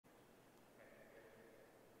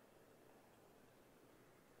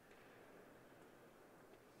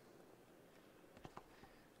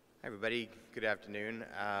Hi everybody, good afternoon.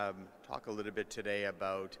 Talk a little bit today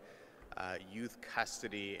about youth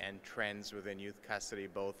custody and trends within youth custody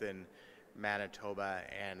both in Manitoba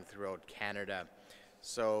and throughout Canada.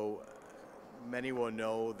 So many will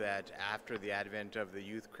know that after the advent of the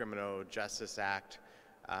Youth Criminal Justice Act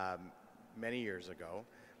many years ago,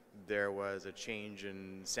 there was a change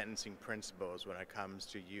in sentencing principles when it comes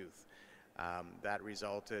to youth. That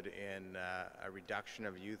resulted in a reduction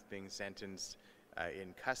of youth being sentenced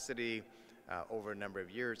in custody over a number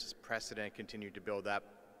of years. As precedent continued to build up,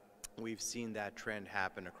 we've seen that trend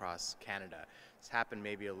happen across Canada. It's happened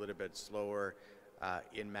maybe a little bit slower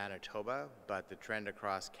in Manitoba, but the trend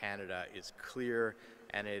across Canada is clear,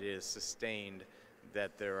 and it is sustained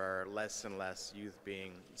that there are less and less youth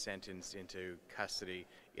being sentenced into custody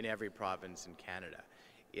in every province in Canada.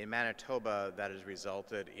 In Manitoba, that has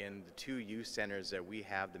resulted in the two youth centers that we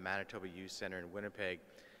have, the Manitoba Youth Center in Winnipeg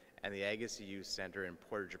and the Agassiz Youth Center in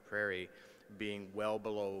Portage la Prairie, being well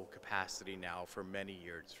below capacity now for many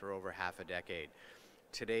years, for over half a decade.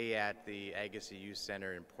 Today at the Agassiz Youth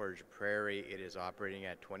Center in Portage la Prairie, it is operating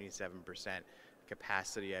at 27%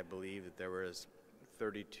 capacity. I believe that there was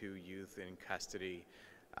 32 youth in custody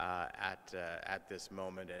at this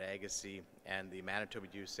moment at Agassiz, and the Manitoba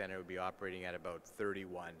Youth Center would be operating at about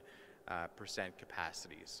 31%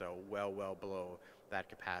 capacity, so well below that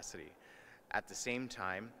capacity. At the same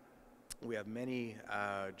time, we have many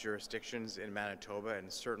jurisdictions in Manitoba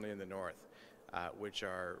and certainly in the north which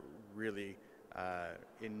are really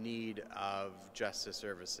in need of justice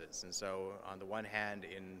services. And so on the one hand,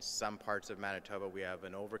 in some parts of Manitoba we have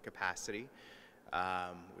an overcapacity.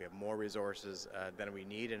 We have more resources than we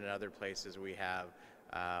need, and in other places we have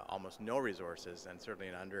almost no resources and certainly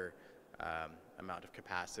an under amount of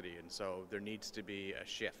capacity. And so there needs to be a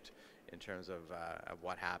shift in terms of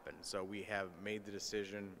what happened. So we have made the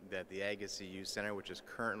decision that the Agassiz Youth Center, which is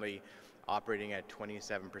currently operating at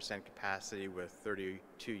 27% capacity with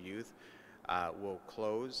 32 youth, will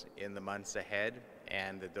close in the months ahead,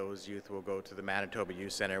 and that those youth will go to the Manitoba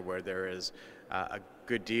Youth Center, where there is a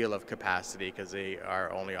good deal of capacity because they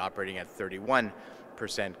are only operating at 31%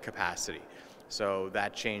 capacity. So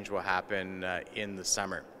that change will happen in the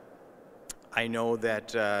summer. I know that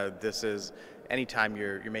this is, anytime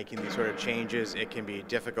you're making these sort of changes, it can be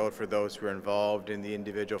difficult for those who are involved in the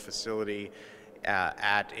individual facility.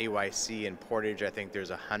 At AYC in Portage, I think there's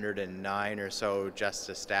 109 or so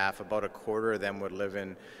justice staff. About a quarter of them would live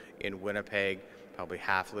in Winnipeg. Probably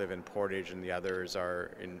half live in Portage, and the others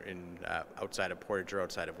are outside of Portage or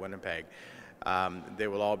outside of Winnipeg. They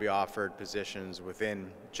will all be offered positions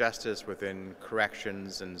within justice, within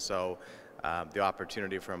corrections, and so the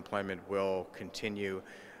opportunity for employment will continue.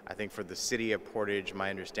 I think for the city of Portage, my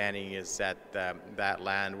understanding is that that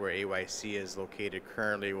land where AYC is located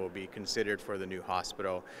currently will be considered for the new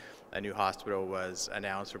hospital. A new hospital was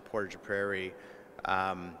announced for Portage la Prairie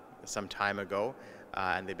some time ago,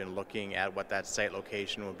 and they've been looking at what that site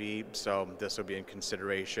location will be. So this will be in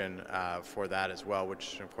consideration for that as well,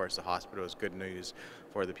 which of course the hospital is good news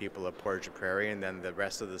for the people of Portage la Prairie. And then the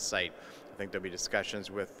rest of the site, I think there'll be discussions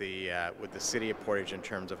with the city of Portage in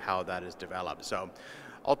terms of how that is developed. So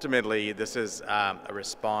ultimately, this is a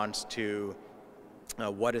response to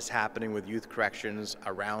what is happening with youth corrections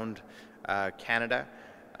around Canada.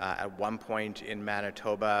 At one point in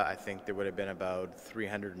Manitoba, I think there would have been about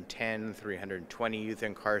 310, 320 youth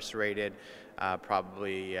incarcerated,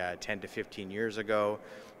 probably 10 to 15 years ago.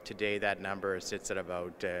 Today, that number sits at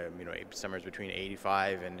about somewhere between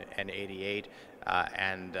 85 and 88,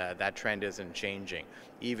 and that trend isn't changing.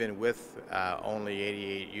 Even with only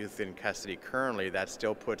 88 youth in custody currently, that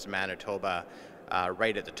still puts Manitoba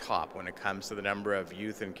right at the top when it comes to the number of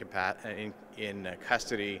youth in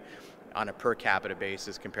custody on a per capita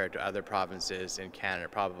basis compared to other provinces in Canada,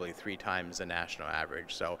 probably 3 times the national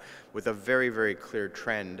average. So with a very clear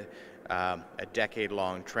trend, a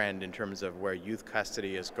decade-long trend in terms of where youth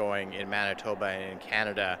custody is going in Manitoba and in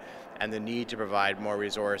Canada, and the need to provide more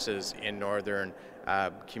resources in northern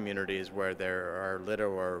communities where there are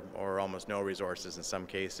little or almost no resources in some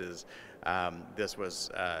cases. This was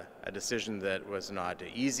a decision that was not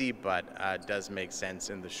easy, but does make sense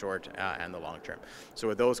in the short and the long term. So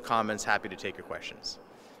with those comments, happy to take your questions.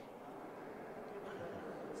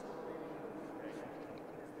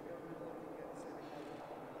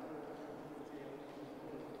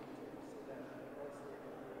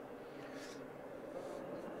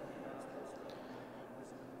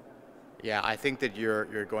 Yeah, I think that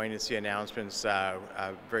you're going to see announcements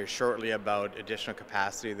very shortly about additional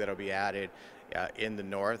capacity that will be added in the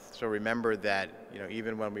north. So remember that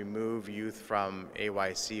even when we move youth from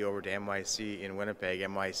AYC over to MYC in Winnipeg,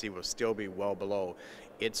 MYC will still be well below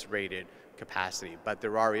its rated capacity. But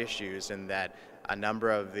there are issues in that a number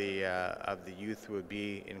of the youth who would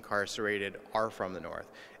be incarcerated are from the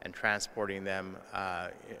north, and transporting them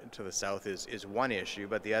to the south is one issue.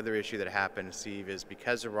 But the other issue that happens, Steve, is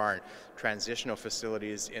because there aren't transitional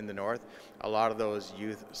facilities in the north, a lot of those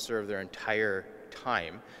youth serve their entire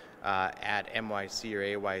time at MYC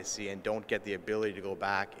or AYC and don't get the ability to go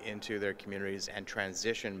back into their communities and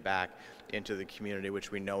transition back into the community, which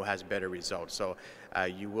we know has better results. So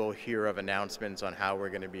you will hear of announcements on how we're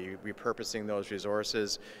going to be repurposing those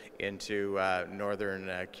resources into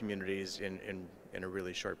northern communities in a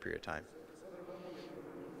really short period of time.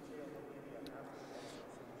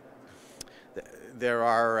 There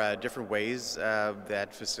are different ways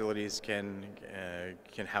that facilities can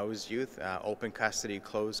house youth, open custody,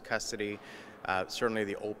 closed custody. Certainly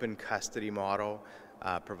the open custody model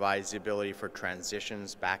provides the ability for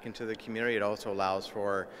transitions back into the community. It also allows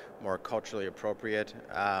for more culturally appropriate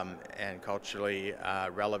and culturally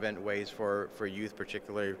relevant ways for youth,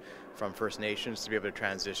 particularly from First Nations, to be able to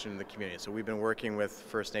transition in the community. So we've been working with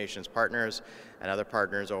First Nations partners and other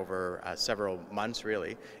partners over several months,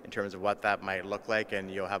 really, in terms of what that might look like, and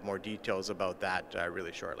you'll have more details about that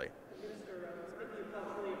really shortly.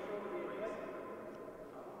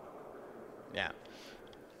 Yeah.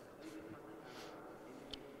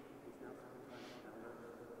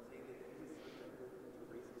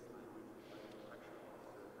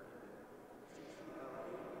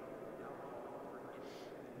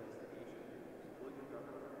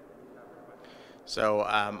 So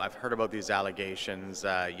I've heard about these allegations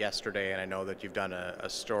yesterday, and I know that you've done a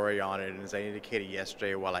story on it. And as I indicated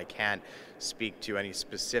yesterday, while I can't speak to any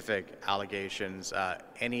specific allegations,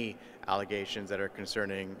 any allegations that are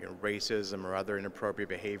concerning racism or other inappropriate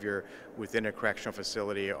behavior within a correctional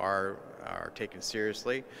facility are taken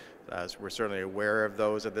seriously. So we're certainly aware of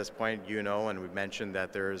those at this point, and we've mentioned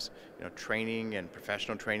that there's training and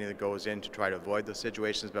professional training that goes in to try to avoid those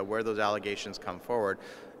situations. But where those allegations come forward,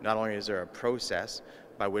 not only is there a process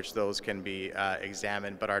by which those can be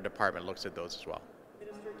examined, but our department looks at those as well.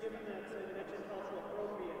 Minister, given that you mentioned cultural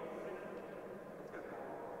appropriate.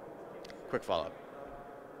 Quick follow-up.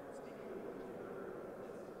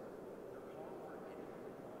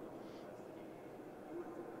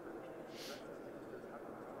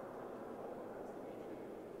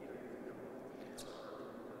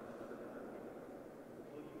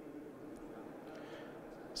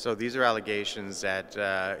 So these are allegations that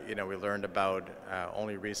we learned about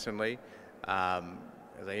only recently.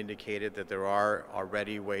 As I indicated, that there are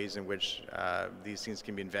already ways in which these things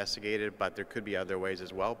can be investigated, but there could be other ways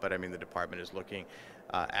as well. But I mean, the department is looking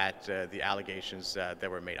at the allegations that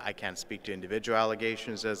were made. I can't speak to individual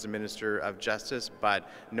allegations as the Minister of Justice, but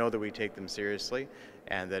know that we take them seriously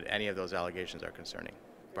and that any of those allegations are concerning.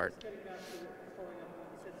 Bart.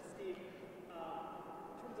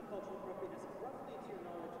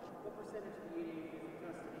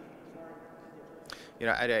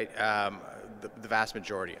 The vast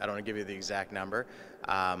majority. I don't want to give you the exact number,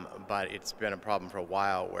 but it's been a problem for a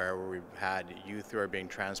while where we've had youth who are being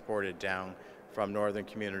transported down from northern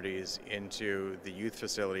communities into the youth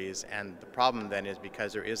facilities, and the problem then is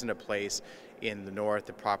because there isn't a place in the north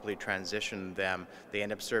to properly transition them, they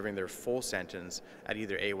end up serving their full sentence at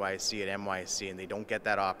either AYC and MYC, and they don't get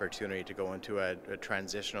that opportunity to go into a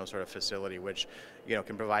transitional sort of facility which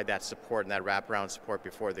can provide that support and that wraparound support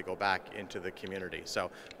before they go back into the community.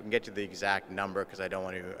 So we can get to the exact number because I don't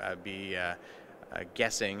want to be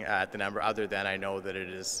guessing at the number, other than I know that it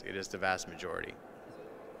is the vast majority.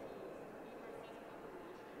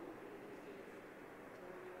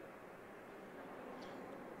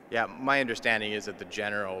 Yeah, my understanding is that the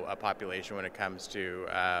general population, when it comes to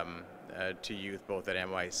youth, both at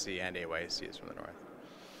MYC and AYC, is from the north.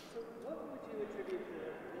 So, what would you attribute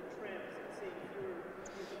the trends, say, for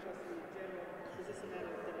youth custody in general? Is this a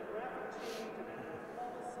matter of demographic change, a matter of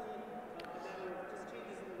policy, a matter of just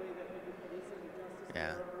changes in the way that maybe policing and justice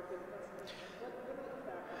Yeah. work with their custody? What are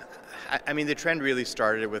the factors? I mean, the trend really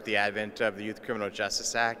started with the advent of the Youth Criminal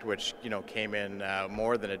Justice Act, which came in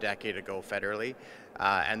more than a decade ago federally,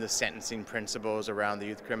 and the sentencing principles around the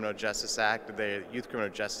Youth Criminal Justice Act. The Youth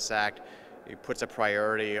Criminal Justice Act puts a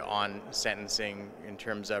priority on sentencing in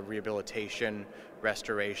terms of rehabilitation,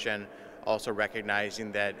 restoration, also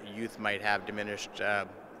recognizing that youth might have diminished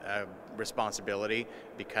responsibility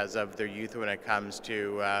because of their youth when it comes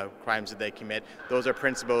to crimes that they commit. Those are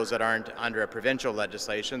principles that aren't under a provincial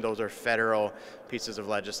legislation. Those are federal pieces of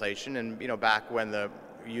legislation. And back when the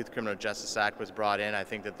Youth Criminal Justice Act was brought in, I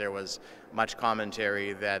think that there was much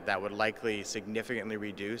commentary that that would likely significantly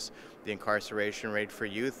reduce the incarceration rate for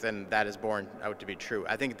youth, and that is borne out to be true.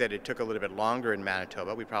 I think that it took a little bit longer in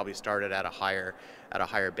Manitoba. We probably started at a higher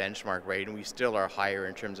benchmark rate, and we still are higher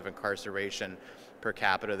in terms of incarceration per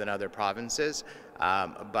capita than other provinces.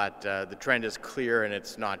 But the trend is clear, and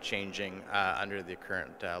it's not changing under the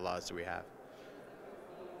current laws that we have.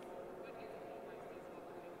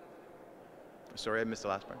 Sorry, I missed the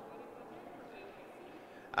last part.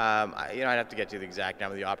 I'd have to get to the exact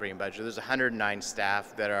number of the operating budget. There's 109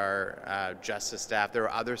 staff that are justice staff. There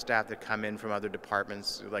are other staff that come in from other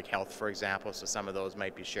departments, like health, for example, so some of those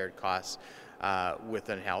might be shared costs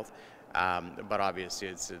within health. But obviously,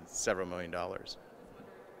 it's several $million.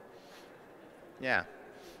 Yeah.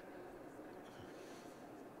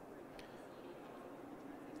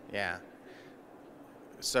 Yeah.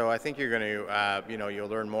 So I think you're going to, you'll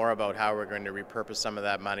learn more about how we're going to repurpose some of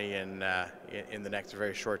that money in the next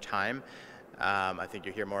very short time. I think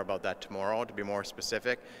you'll hear more about that tomorrow, to be more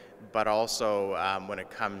specific. But also, when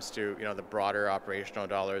it comes to the broader operational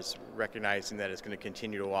dollars, recognizing that it's going to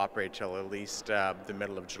continue to operate till at least the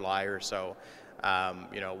middle of July or so.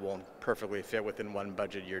 Won't perfectly fit within one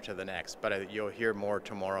budget year to the next. But you'll hear more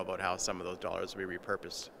tomorrow about how some of those dollars will be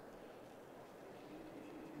repurposed.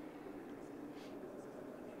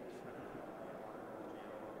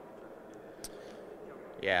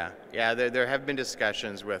 Yeah. There have been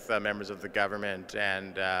discussions with members of the government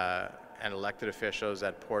and elected officials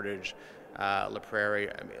at Portage, La Prairie.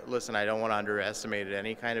 I mean, listen, I don't want to underestimate it.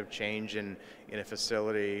 Any kind of change in a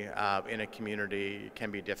facility, in a community,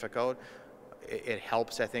 can be difficult. It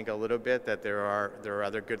helps, I think, a little bit that there are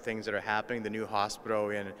other good things that are happening. The new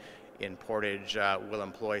hospital in Portage will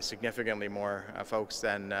employ significantly more folks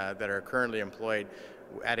than that are currently employed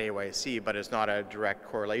at AYC, but it's not a direct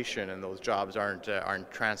correlation, and those jobs aren't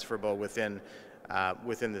transferable within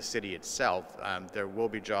the city itself. There will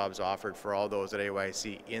be jobs offered for all those at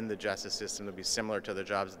AYC in the justice system. They'll be similar to the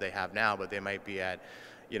jobs that they have now, but they might be at,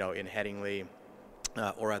 in Headingley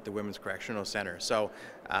or at the Women's Correctional Center. So,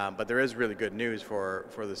 but there is really good news for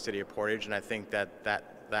the city of Portage, and I think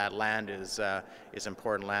that land is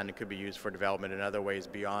important land and could be used for development in other ways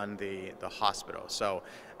beyond the hospital. So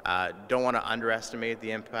don't want to underestimate the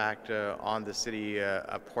impact on the city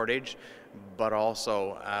of Portage, but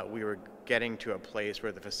also we were getting to a place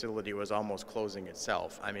where the facility was almost closing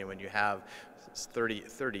itself. I mean, when you have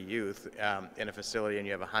 30 youth in a facility and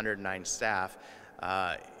you have 109 staff,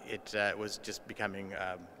 it was just becoming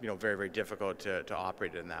very, very difficult to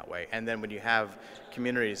operate it in that way. And then when you have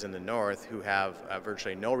communities in the north who have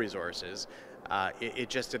virtually no resources, it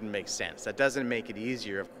just didn't make sense. That doesn't make it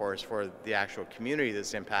easier, of course, for the actual community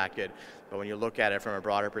that's impacted, but when you look at it from a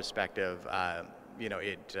broader perspective,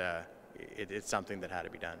 it's something that had to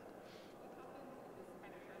be done.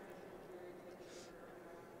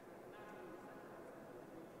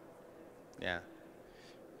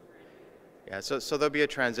 Yeah, so there'll be a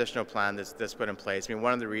transitional plan that's put in place. I mean,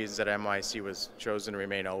 one of the reasons that MYC was chosen to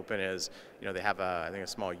remain open is, they have I think a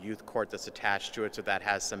small youth court that's attached to it, so that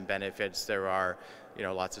has some benefits. There are,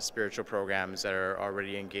 lots of spiritual programs that are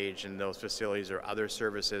already engaged in those facilities, or other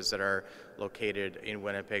services that are located in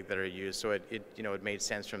Winnipeg that are used. So it made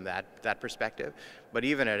sense from that perspective. But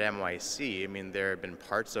even at MYC, I mean, there have been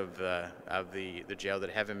parts of the jail that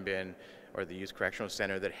haven't been, or the Youth Correctional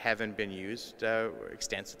Center, that haven't been used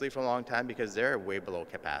extensively for a long time because they're way below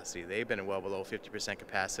capacity. They've been well below 50%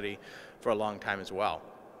 capacity for a long time as well.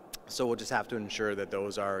 So we'll just have to ensure that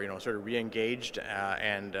those are, sort of re-engaged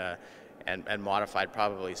and modified,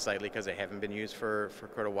 probably slightly, because they haven't been used for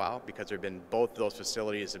quite a while, because both those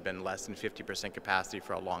facilities have been less than 50% capacity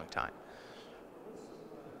for a long time.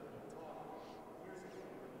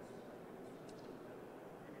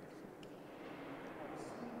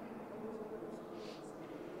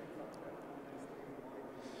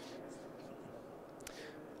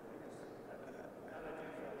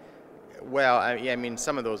 Well, I mean,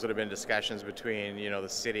 some of those would have been discussions between, the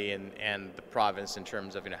city and the province in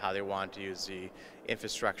terms of, how they want to use the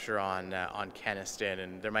infrastructure on Kenaston,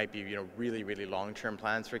 and there might be, really, really long-term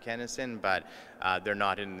plans for Kenaston, but they're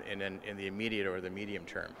not in the immediate or the medium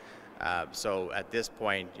term. So at this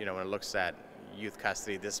point, when it looks at youth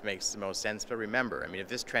custody, this makes the most sense. But remember, I mean, if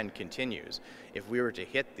this trend continues, if we were to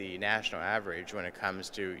hit the national average when it comes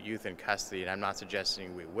to youth in custody, and I'm not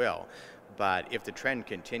suggesting we will, but if the trend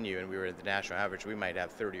continue and we were at the national average, we might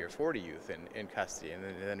have 30 or 40 youth in custody, and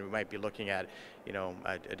then we might be looking at,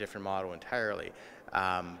 a different model entirely.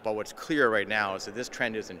 But what's clear right now is that this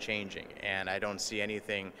trend isn't changing, and I don't see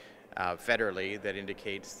anything federally that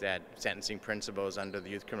indicates that sentencing principles under the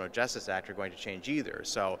Youth Criminal Justice Act are going to change either.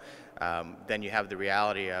 So then you have the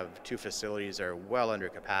reality of 2 facilities that are well under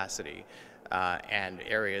capacity and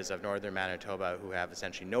areas of northern Manitoba who have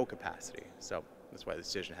essentially no capacity. So that's why the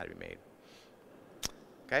decision had to be made.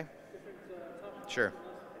 Okay? Sure.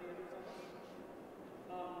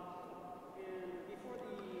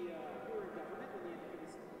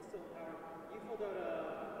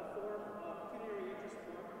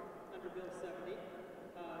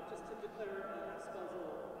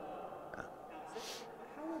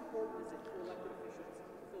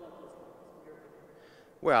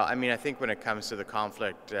 Well, I mean, I think when it comes to the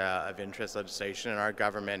conflict of interest legislation, and our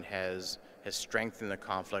government has strengthened the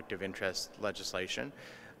conflict of interest legislation.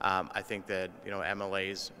 I think that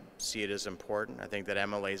MLAs see it as important. I think that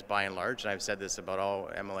MLAs, by and large, and I've said this about all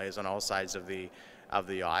MLAs on all sides of the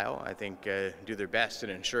aisle, I think do their best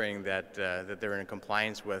in ensuring that that they're in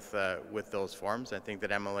compliance with those forms. I think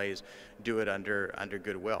that MLAs do it under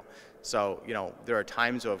goodwill. So there are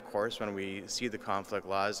times, of course, when we see the conflict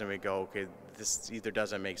laws and we go, okay, this either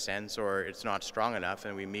doesn't make sense or it's not strong enough,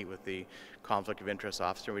 and we meet with the conflict of interest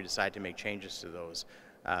officer and we decide to make changes to those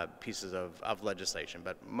pieces of legislation.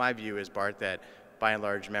 But my view is, Bart, that by and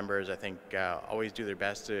large members, I think, always do their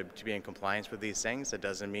best to be in compliance with these things. That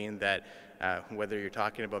doesn't mean that whether you're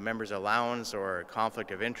talking about members' allowance or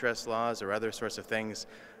conflict of interest laws or other sorts of things,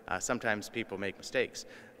 sometimes people make mistakes.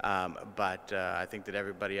 But I think that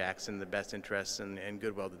everybody acts in the best interests and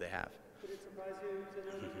goodwill that they have. Did it surprise you to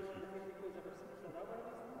know that one of the people who's ever filled out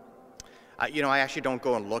one of these? I actually don't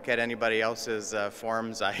go and look at anybody else's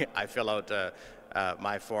forms. I fill out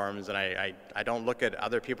my forms, and I don't look at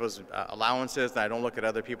other people's allowances, and I don't look at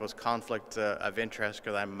other people's conflict of interest,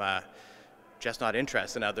 because I'm just not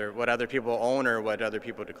interested in what other people own or what other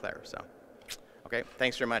people declare. So, okay,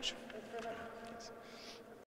 thanks very much.